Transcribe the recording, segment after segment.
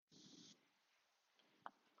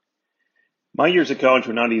My years at college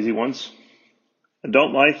were not easy ones.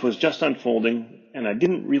 Adult life was just unfolding, and I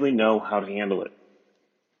didn't really know how to handle it.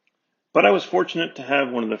 But I was fortunate to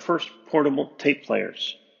have one of the first portable tape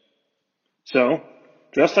players. So,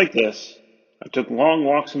 dressed like this, I took long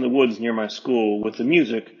walks in the woods near my school with the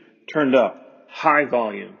music turned up, high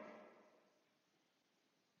volume.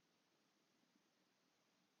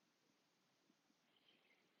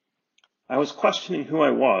 I was questioning who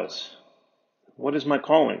I was. What is my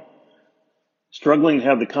calling? Struggling to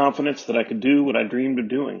have the confidence that I could do what I dreamed of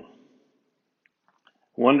doing.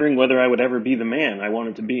 Wondering whether I would ever be the man I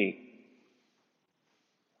wanted to be.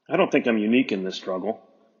 I don't think I'm unique in this struggle.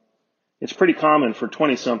 It's pretty common for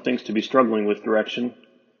 20-somethings to be struggling with direction,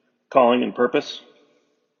 calling, and purpose.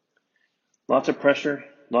 Lots of pressure,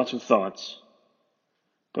 lots of thoughts.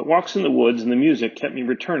 But walks in the woods and the music kept me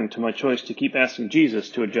returning to my choice to keep asking Jesus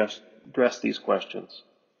to address these questions.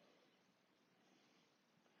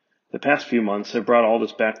 The past few months have brought all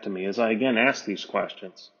this back to me as I again ask these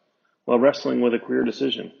questions while wrestling with a career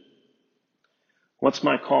decision. What's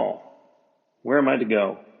my call? Where am I to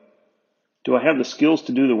go? Do I have the skills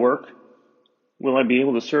to do the work? Will I be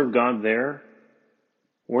able to serve God there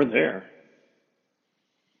or there?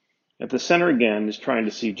 At the center again is trying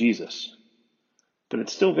to see Jesus, but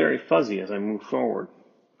it's still very fuzzy as I move forward,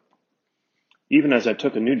 even as I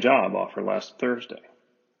took a new job offer last Thursday.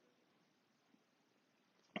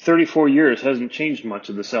 34 years hasn't changed much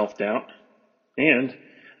of the self-doubt, and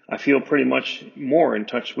I feel pretty much more in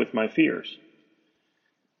touch with my fears,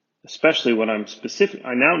 especially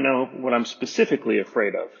I now know what I'm specifically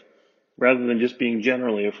afraid of, rather than just being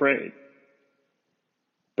generally afraid.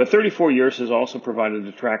 But 34 years has also provided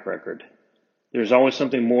a track record. There's always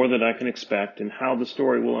something more that I can expect and how the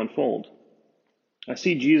story will unfold. I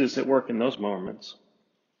see Jesus at work in those moments,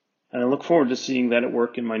 and I look forward to seeing that at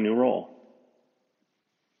work in my new role.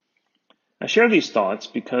 I share these thoughts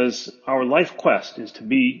because our life quest is to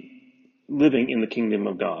be living in the kingdom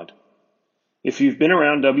of God. If you've been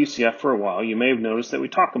around WCF for a while, you may have noticed that we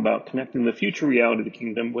talk about connecting the future reality of the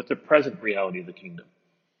kingdom with the present reality of the kingdom,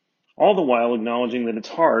 all the while acknowledging that it's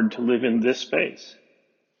hard to live in this space.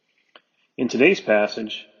 In today's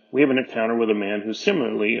passage, we have an encounter with a man who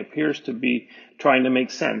similarly appears to be trying to make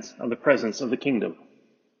sense of the presence of the kingdom.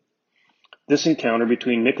 This encounter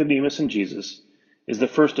between Nicodemus and Jesus is the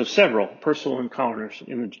first of several personal encounters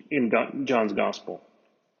in John's Gospel.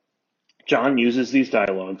 John uses these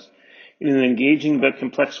dialogues in an engaging but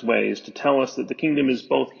complex ways to tell us that the kingdom is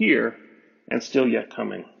both here and still yet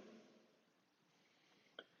coming.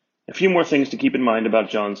 A few more things to keep in mind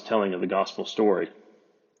about John's telling of the gospel story.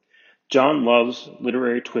 John loves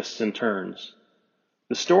literary twists and turns.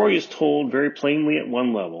 The story is told very plainly at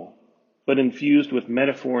one level, but infused with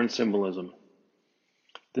metaphor and symbolism.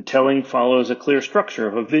 The telling follows a clear structure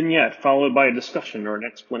of a vignette followed by a discussion or an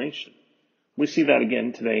explanation. We see that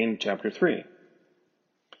again today in chapter 3.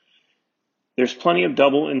 There's plenty of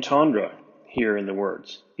double entendre here in the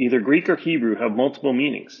words. Either Greek or Hebrew have multiple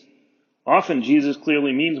meanings. Often Jesus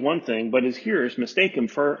clearly means one thing, but his hearers mistake him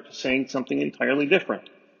for saying something entirely different.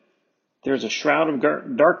 There's a shroud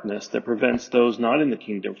of darkness that prevents those not in the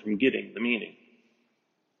kingdom from getting the meaning.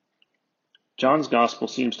 John's gospel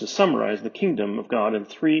seems to summarize the kingdom of God in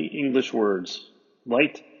 3 English words: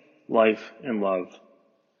 light, life, and love.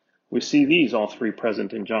 We see these all 3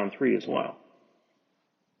 present in John 3 as well.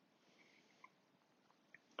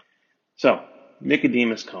 So,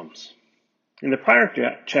 Nicodemus comes. In the prior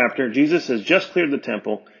chapter, Jesus has just cleared the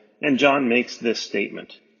temple, and John makes this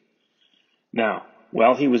statement. Now,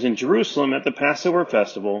 while he was in Jerusalem at the Passover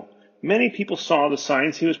festival, many people saw the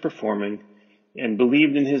signs he was performing and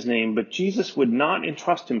believed in his name, but Jesus would not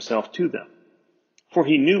entrust himself to them, for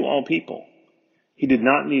he knew all people. He did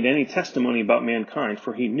not need any testimony about mankind,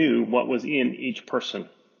 for he knew what was in each person.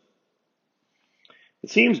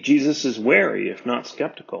 It seems Jesus is wary, if not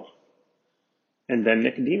skeptical. And then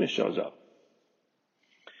Nicodemus shows up.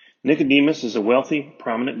 Nicodemus is a wealthy,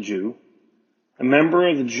 prominent Jew, a member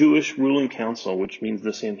of the Jewish ruling council, which means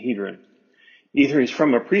the Sanhedrin. Either he's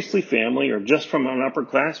from a priestly family or just from an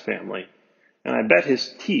upper-class family, and I bet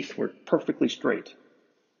his teeth were perfectly straight.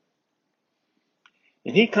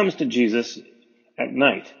 And he comes to Jesus at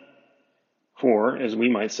night for, as we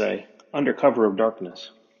might say, under cover of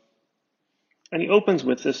darkness. And he opens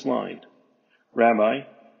with this line, "Rabbi,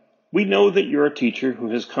 we know that you're a teacher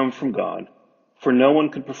who has come from God, for no one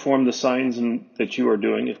could perform the signs that you are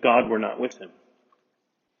doing if God were not with him."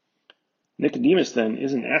 Nicodemus then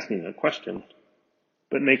isn't asking a question,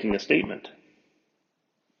 but making a statement.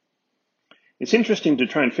 It's interesting to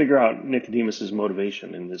try and figure out Nicodemus'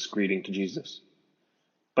 motivation in this greeting to Jesus.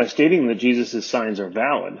 By stating that Jesus' signs are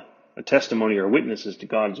valid, a testimony or witnesses to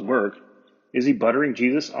God's work, is he buttering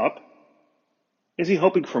Jesus up? Is he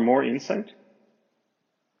hoping for more insight?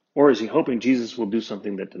 Or is he hoping Jesus will do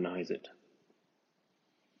something that denies it?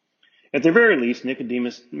 At the very least,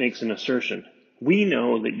 Nicodemus makes an assertion. We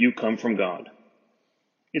know that you come from God.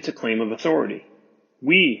 It's a claim of authority.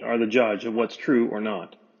 We are the judge of what's true or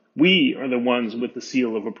not. We are the ones with the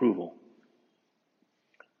seal of approval.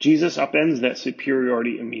 Jesus upends that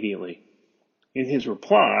superiority immediately. In his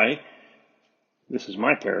reply, this is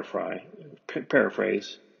my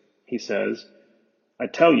paraphrase, he says, I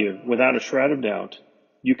tell you, without a shred of doubt,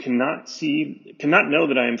 you cannot know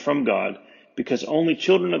that I am from God, because only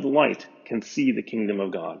children of the light can see the kingdom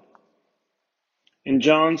of God. In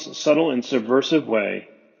John's subtle and subversive way,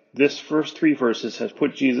 this first 3 verses has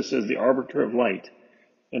put Jesus as the arbiter of light,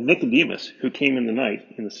 and Nicodemus, who came in the night,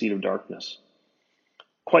 in the seat of darkness.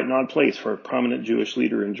 Quite an odd place for a prominent Jewish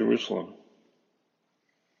leader in Jerusalem.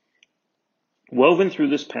 Woven through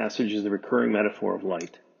this passage is the recurring metaphor of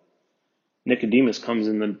light. Nicodemus comes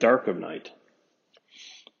in the dark of night.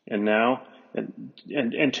 And now,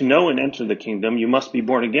 and to know and enter the kingdom, you must be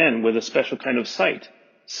born again with a special kind of sight.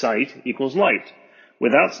 Sight equals light.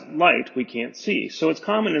 Without light, we can't see. So it's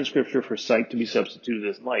common in Scripture for sight to be substituted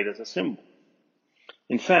as light as a symbol.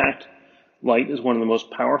 In fact, light is one of the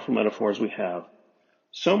most powerful metaphors we have.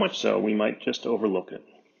 So much so, we might just overlook it.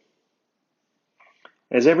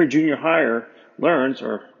 As every junior higher learns,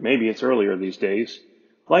 or maybe it's earlier these days,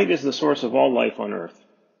 light is the source of all life on earth.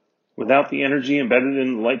 Without the energy embedded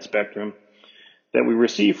in the light spectrum that we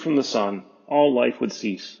receive from the sun, all life would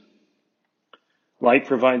cease. Light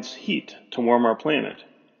provides heat to warm our planet.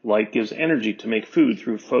 Light gives energy to make food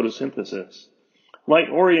through photosynthesis. Light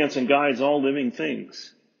orients and guides all living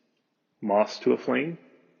things. Moths to a flame?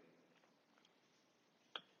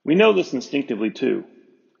 We know this instinctively too.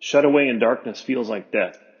 Shut away in darkness feels like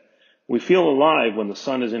death. We feel alive when the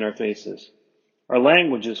sun is in our faces. Our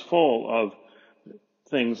language is full of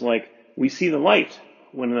things like, we see the light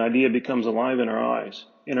when an idea becomes alive in our eyes,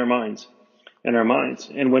 in our minds.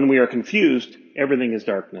 And when we are confused, everything is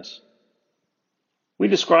darkness. We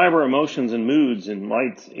describe our emotions and moods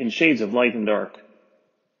in shades of light and dark.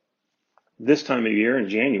 This time of year, in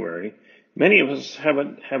January, many of us have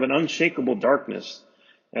an unshakable darkness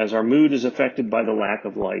as our mood is affected by the lack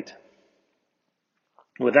of light.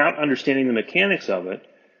 Without understanding the mechanics of it,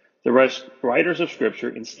 the writers of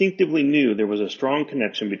Scripture instinctively knew there was a strong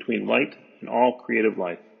connection between light and all creative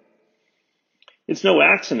life. It's no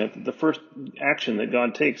accident that the first action that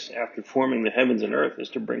God takes after forming the heavens and earth is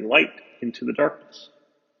to bring light into the darkness.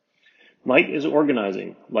 Light is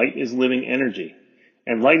organizing, light is living energy,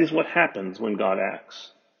 and light is what happens when God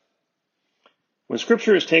acts. When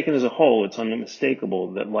Scripture is taken as a whole, it's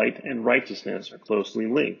unmistakable that light and righteousness are closely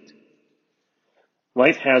linked.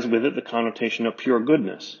 Light has with it the connotation of pure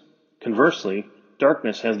goodness. Conversely,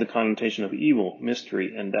 darkness has the connotation of evil,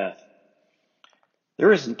 mystery, and death.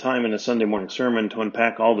 There isn't time in a Sunday morning sermon to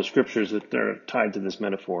unpack all the scriptures that are tied to this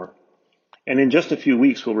metaphor. And in just a few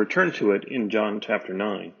weeks, we'll return to it in John chapter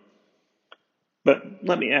 9. But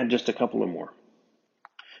let me add just a couple of more.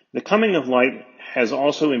 The coming of light has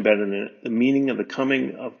also embedded in it the meaning of the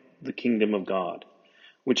coming of the kingdom of God,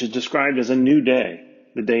 which is described as a new day,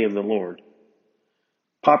 the day of the Lord.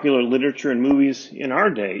 Popular literature and movies in our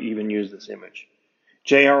day even use this image.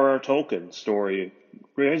 J.R.R. Tolkien's story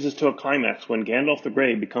rises to a climax when Gandalf the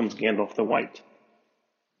Grey becomes Gandalf the White.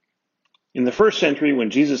 In the first century,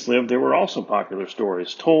 when Jesus lived, there were also popular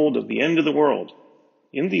stories told of the end of the world.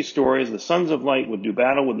 In these stories, the sons of light would do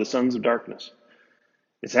battle with the sons of darkness.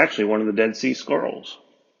 It's actually one of the Dead Sea Scrolls.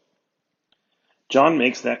 John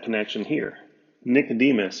makes that connection here.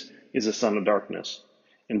 Nicodemus is a son of darkness,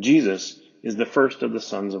 and Jesus is the first of the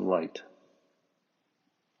sons of light.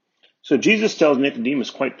 So Jesus tells Nicodemus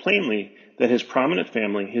quite plainly that his prominent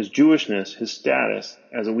family, his Jewishness, his status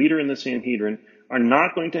as a leader in the Sanhedrin are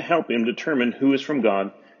not going to help him determine who is from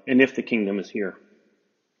God and if the kingdom is here.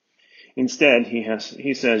 Instead,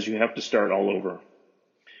 he says you have to start all over.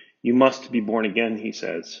 You must be born again, he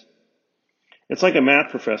says. It's like a math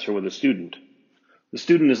professor with a student. The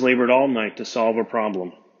student has labored all night to solve a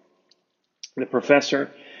problem. The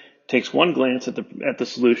professor takes one glance at the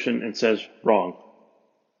solution and says, wrong.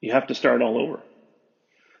 You have to start all over.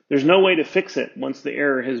 There's no way to fix it once the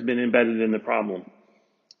error has been embedded in the problem.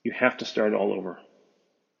 You have to start all over.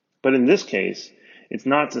 But in this case, it's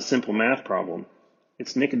not a simple math problem.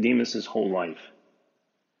 It's Nicodemus' whole life.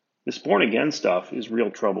 This born-again stuff is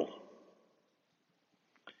real trouble.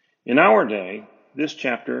 In our day, this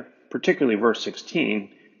chapter, particularly verse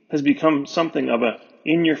 16, has become something of a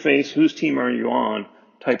in-your-face, whose team are you on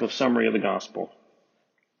type of summary of the gospel.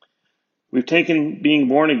 We've taken being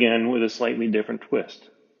born again with a slightly different twist.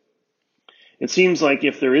 It seems like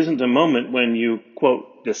if there isn't a moment when you,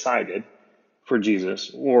 quote, decided for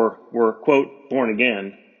Jesus or were, quote, born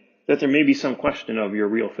again, that there may be some question of your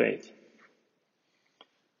real faith.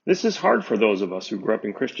 This is hard for those of us who grew up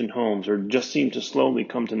in Christian homes or just seem to slowly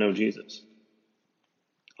come to know Jesus.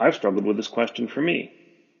 I've struggled with this question for me,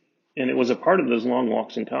 and it was a part of those long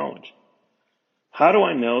walks in college. How do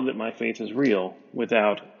I know that my faith is real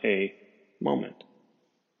without a moment?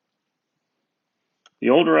 The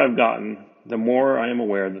older I've gotten, the more I am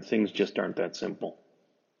aware that things just aren't that simple.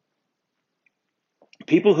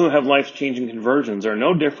 People who have life-changing conversions are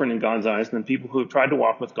no different in God's eyes than people who have tried to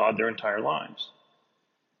walk with God their entire lives.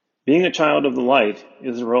 Being a child of the light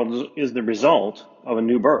is the result of a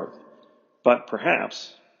new birth, but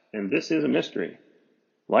perhaps, and this is a mystery,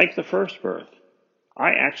 like the first birth,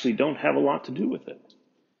 I actually don't have a lot to do with it.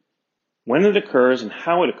 When it occurs and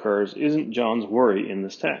how it occurs isn't John's worry in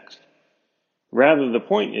this text. Rather, the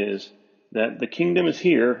point is that the kingdom is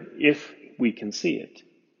here if we can see it.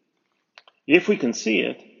 If we can see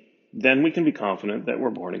it, then we can be confident that we're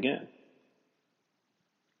born again.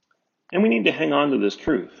 And we need to hang on to this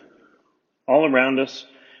truth. All around us,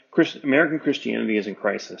 American Christianity is in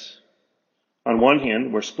crisis. On one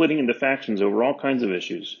hand, we're splitting into factions over all kinds of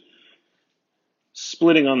issues,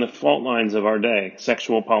 splitting on the fault lines of our day,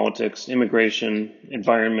 sexual politics, immigration,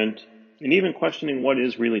 environment, and even questioning what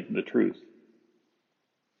is really the truth.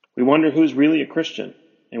 We wonder who's really a Christian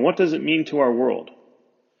and what does it mean to our world?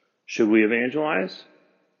 Should we evangelize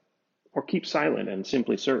or keep silent and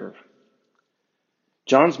simply serve?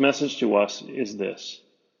 John's message to us is this: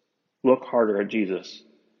 look harder at Jesus.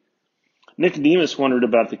 Nicodemus wondered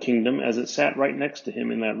about the kingdom as it sat right next to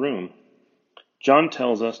him in that room. John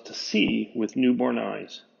tells us to see with newborn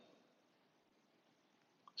eyes.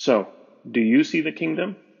 So, do you see the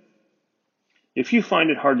kingdom? If you find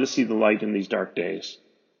it hard to see the light in these dark days,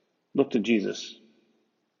 look to Jesus.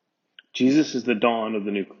 Jesus is the dawn of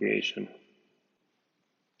the new creation.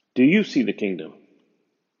 Do you see the kingdom?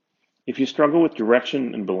 If you struggle with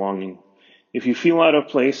direction and belonging, if you feel out of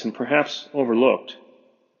place and perhaps overlooked,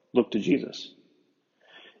 look to Jesus.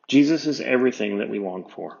 Jesus is everything that we long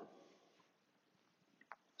for.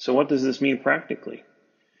 So what does this mean practically?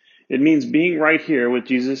 It means being right here with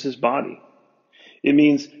Jesus' body. It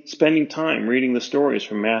means spending time reading the stories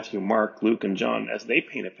from Matthew, Mark, Luke, and John as they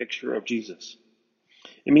paint a picture of Jesus.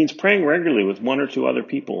 It means praying regularly with one or two other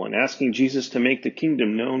people and asking Jesus to make the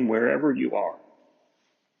kingdom known wherever you are.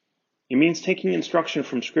 It means taking instruction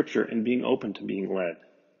from Scripture and being open to being led.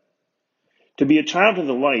 To be a child of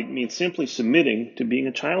the light means simply submitting to being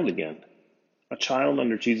a child again, a child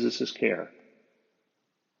under Jesus' care.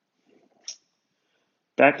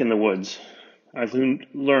 Back in the woods, I've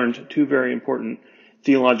learned two very important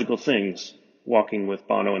theological things walking with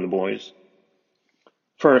Bono and the boys.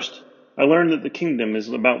 First, I learned that the kingdom is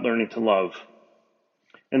about learning to love,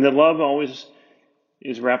 and that love always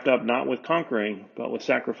is wrapped up not with conquering, but with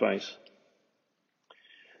sacrifice.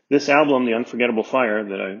 This album, The Unforgettable Fire,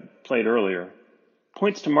 that I played earlier,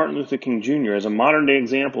 points to Martin Luther King Jr. as a modern-day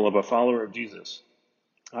example of a follower of Jesus.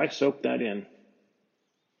 I soaked that in.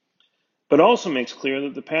 But also makes clear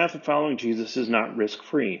that the path of following Jesus is not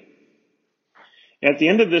risk-free. At the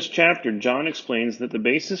end of this chapter, John explains that the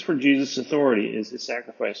basis for Jesus' authority is his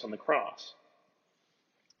sacrifice on the cross.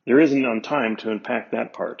 There isn't enough time to unpack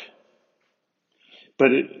that part. But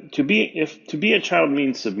to be a child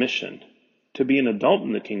means submission. To be an adult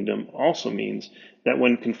in the kingdom also means that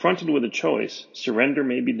when confronted with a choice, surrender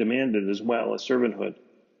may be demanded as well as servanthood.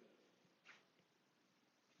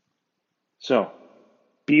 So,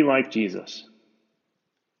 be like Jesus.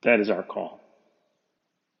 That is our call.